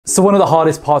So one of the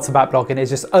hardest parts about blogging is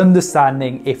just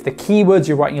understanding if the keywords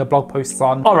you're writing your blog posts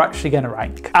on are actually going to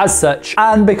rank. As such,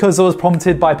 and because I was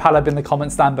prompted by Palab in the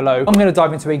comments down below, I'm going to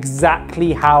dive into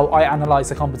exactly how I analyze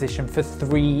the competition for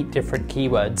 3 different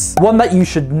keywords. One that you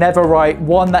should never write,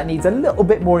 one that needs a little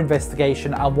bit more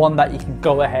investigation, and one that you can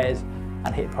go ahead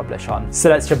and hit publish on. So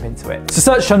let's jump into it. So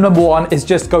search term number 1 is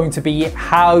just going to be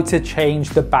how to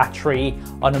change the battery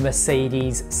on a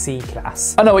Mercedes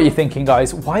C-Class. I know what you're thinking,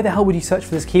 guys. Why the hell would you search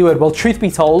for this keyword? Well, truth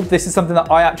be told, this is something that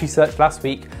I actually searched last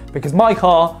week because my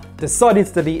car decided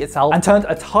to delete itself and turned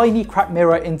a tiny cracked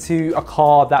mirror into a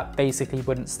car that basically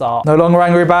wouldn't start. No longer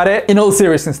angry about it. In all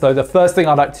seriousness though, the first thing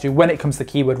I like to do when it comes to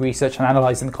keyword research and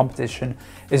analyzing the competition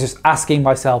is just asking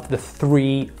myself the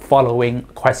 3 following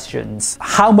questions.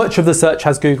 How much of the search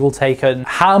has Google taken?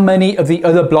 How many of the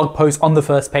other blog posts on the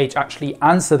first page actually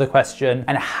answer the question?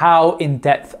 And how in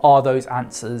depth are those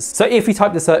answers? So if we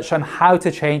type the search term how to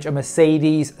change a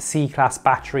Mercedes C-Class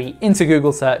battery into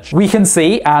Google search, we can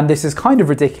see, and this is kind of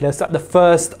ridiculous, that the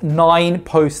first 9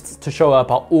 posts to show up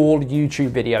are all YouTube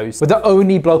videos, with the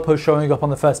only blog post showing up on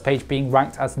the first page being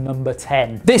ranked as number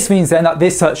 10. This means then that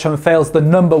this search term fails the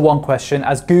number 1 question,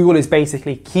 as Google is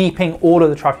basically keeping all of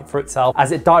the traffic for itself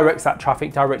as it directs that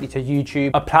traffic directly to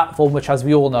YouTube, a platform which, as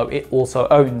we all know, it also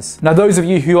owns. Now, those of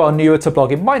you who are newer to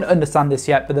blogging might not understand this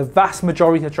yet, but the vast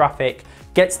majority of traffic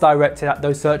gets directed at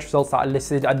those search results that are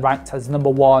listed and ranked as number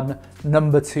 1,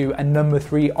 number 2, and number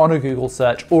 3 on a Google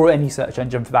search or any search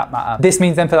engine for that matter. This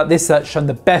means then for this search term,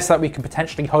 the best that we can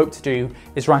potentially hope to do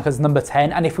is rank as number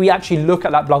 10. And if we actually look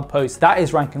at that blog post that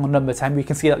is ranking on number 10, we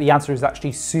can see that the answer is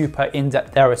actually super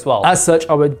in-depth there as well. As such,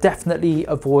 I would definitely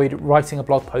avoid writing a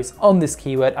blog post on this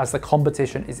keyword as the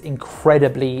competition is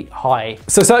incredibly high.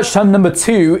 So search term number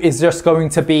 2 is just going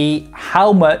to be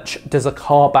how much does a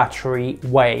car battery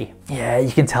weigh? Yeah,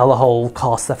 you can tell the whole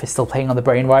car stuff is still playing on the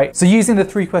brain, right? So using the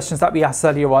 3 questions that we asked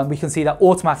earlier on, we can see that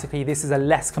automatically this is a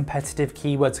less competitive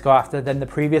keyword to go after than the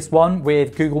previous one,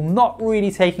 with Google not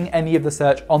really taking any of the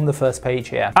search on the first page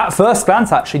here. At first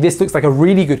glance, actually, this looks like a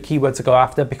really good keyword to go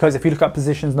after, because if you look at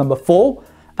positions number 4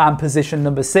 and position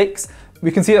number 6, we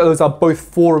can see that those are both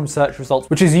forum search results,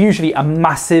 which is usually a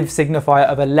massive signifier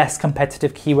of a less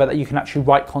competitive keyword that you can actually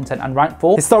write content and rank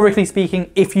for. Historically speaking,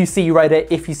 if you see Reddit,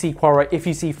 if you see Quora, if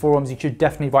you see forums, you should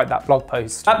definitely write that blog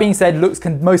post. That being said, looks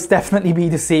can most definitely be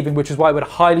deceiving, which is why I would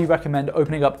highly recommend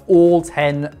opening up all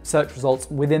 10 search results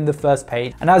within the first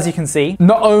page. And as you can see,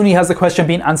 not only has the question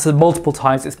been answered multiple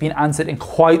times, it's been answered in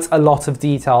quite a lot of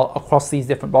detail across these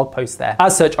different blog posts there.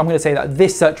 As such, I'm going to say that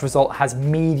this search result has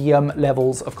medium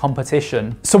levels of competition.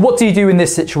 So what do you do in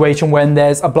this situation when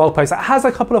there's a blog post that has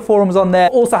a couple of forums on there,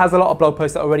 also has a lot of blog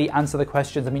posts that already answer the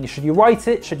questions? I mean, should you write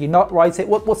it? Should you not write it?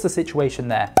 What's the situation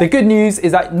there? The good news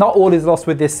is that not all is lost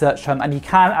with this search term, and you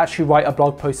can actually write a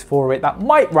blog post for it that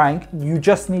might rank. You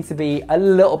just need to be a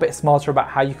little bit smarter about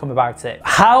how you come about it.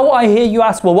 How, I hear you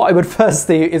ask? Well, what I would first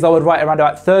do is I would write around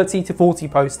about 30 to 40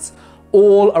 posts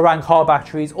all around car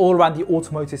batteries, all around the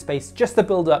automotive space, just to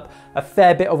build up a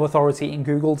fair bit of authority in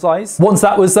Google's eyes. Once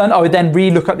that was done, I would then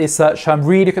re-look at this search term,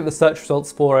 re-look at the search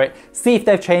results for it, see if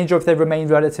they've changed or if they've remained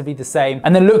relatively the same,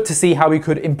 and then look to see how we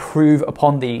could improve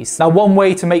upon these. Now, one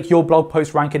way to make your blog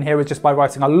post rank in here is just by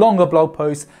writing a longer blog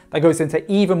post that goes into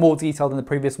even more detail than the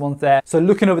previous ones there. So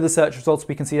looking over the search results,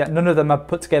 we can see that none of them are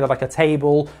put together like a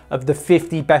table of the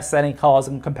 50 best-selling cars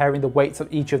and comparing the weights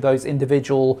of each of those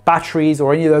individual batteries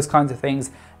or any of those kinds of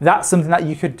things. That's something that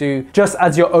you could do just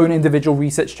as your own individual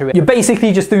research to it. You're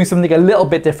basically just doing something a little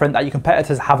bit different that your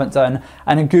competitors haven't done,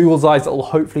 and in Google's eyes, it will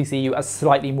hopefully see you as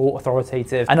slightly more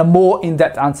authoritative and a more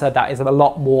in-depth answer that is a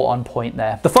lot more on point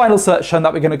there. The final search term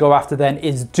that we're going to go after then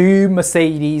is, do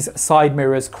Mercedes side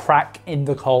mirrors crack in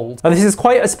the cold? Now, this is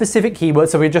quite a specific keyword,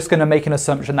 so we're just going to make an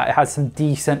assumption that it has some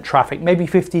decent traffic, maybe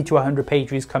 50 to 100 page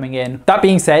views coming in. That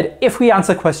being said, if we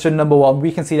answer question number 1,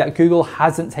 we can see that Google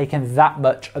hasn't taken that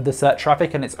much of the search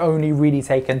traffic, and it's only really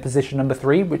taken position number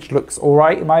 3, which looks all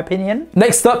right in my opinion.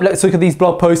 Next up, let's look at these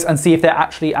blog posts and see if they're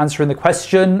actually answering the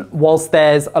question. Whilst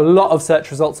there's a lot of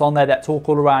search results on there that talk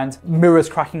all around mirrors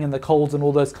cracking in the cold and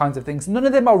all those kinds of things, none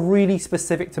of them are really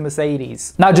specific to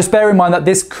Mercedes. Now, just bear in mind that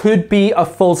this could be a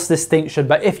false distinction,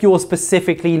 but if you're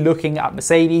specifically looking at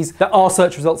Mercedes, there are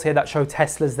search results here that show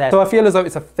Teslas there. So I feel as though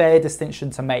it's a fair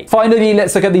distinction to make. Finally,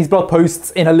 let's look at these blog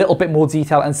posts in a little bit more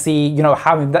detail and see,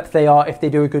 how in depth they are, if they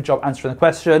do a good job answering the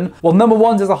question. Well, number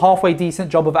 1 does a halfway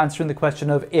decent job of answering the question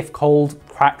of if cold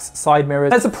cracks, side mirrors.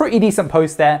 There's a pretty decent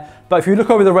post there, but if you look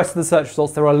over the rest of the search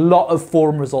results, there are a lot of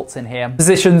forum results in here.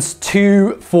 Positions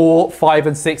 2, 4, 5,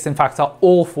 and 6, in fact, are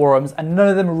all forums, and none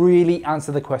of them really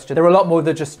answer the question. There are a lot more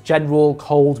than just general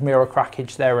cold mirror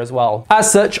crackage there as well.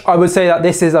 As such, I would say that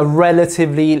this is a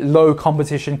relatively low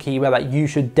competition keyword that you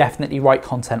should definitely write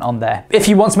content on there. If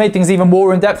you want to make things even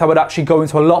more in depth, I would actually go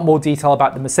into a lot more detail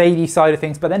about the Mercedes side of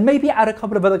things, but then maybe add a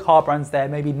couple of other car brands there,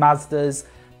 maybe Mazdas,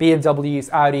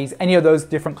 BMWs, Audis, any of those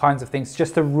different kinds of things,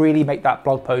 just to really make that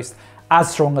blog post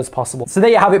as strong as possible. So there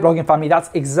you have it, blogging family.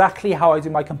 That's exactly how I do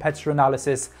my competitor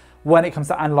analysis when it comes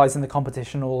to analyzing the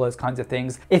competition, all those kinds of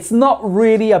things. It's not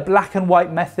really a black and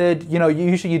white method. You know,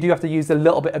 usually you do have to use a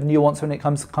little bit of nuance when it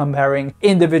comes to comparing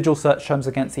individual search terms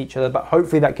against each other, but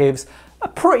hopefully that gives a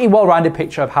pretty well-rounded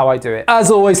picture of how I do it.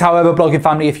 As always, however, blogging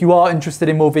family, if you are interested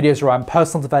in more videos around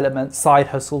personal development, side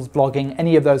hustles, blogging,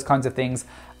 any of those kinds of things,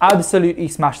 absolutely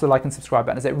smash the like and subscribe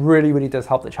button, as it really, really does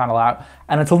help the channel out.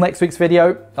 And until next week's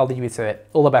video, I'll leave you to it.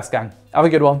 All the best, gang. Have a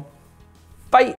good one.